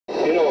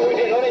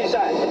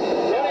side.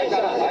 Yeah, I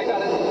got it. I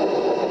got it.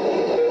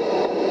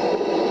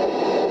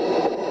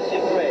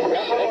 Separate.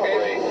 Yeah,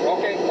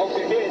 okay.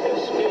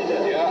 Speed.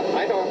 Yeah,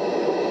 I know.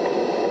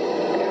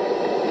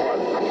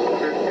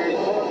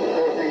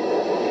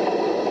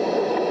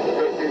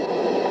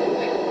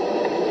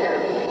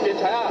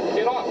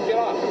 Get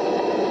off.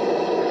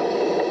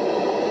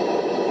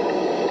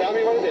 Tell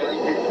me what it is.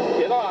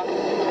 Get off.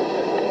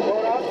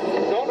 Going up?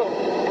 No.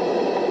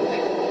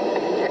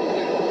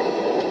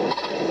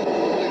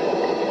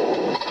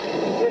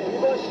 Yeah, you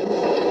must.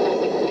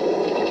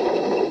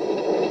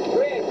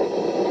 Wait.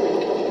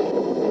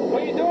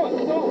 What are you doing?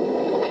 No.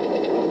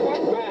 What,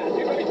 man?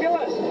 You're going to kill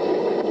us.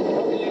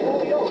 Okay, you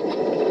go.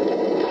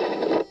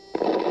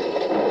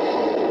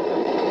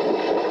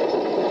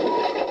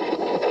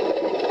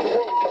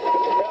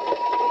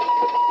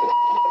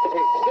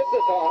 Get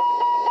this off.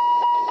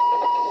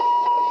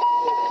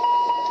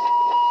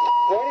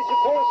 Why did you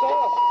pull us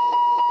off?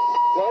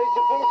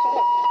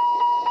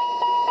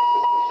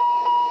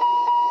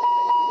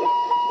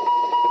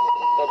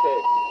 Okay.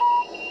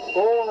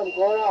 Go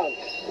on.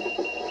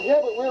 Yeah,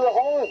 but we were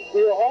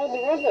on the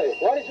runway.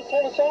 Why did you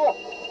pull us off?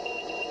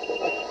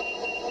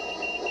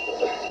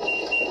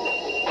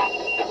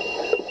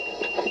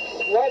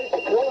 Why did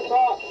you pull us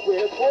off? We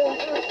had full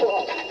reverse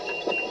off.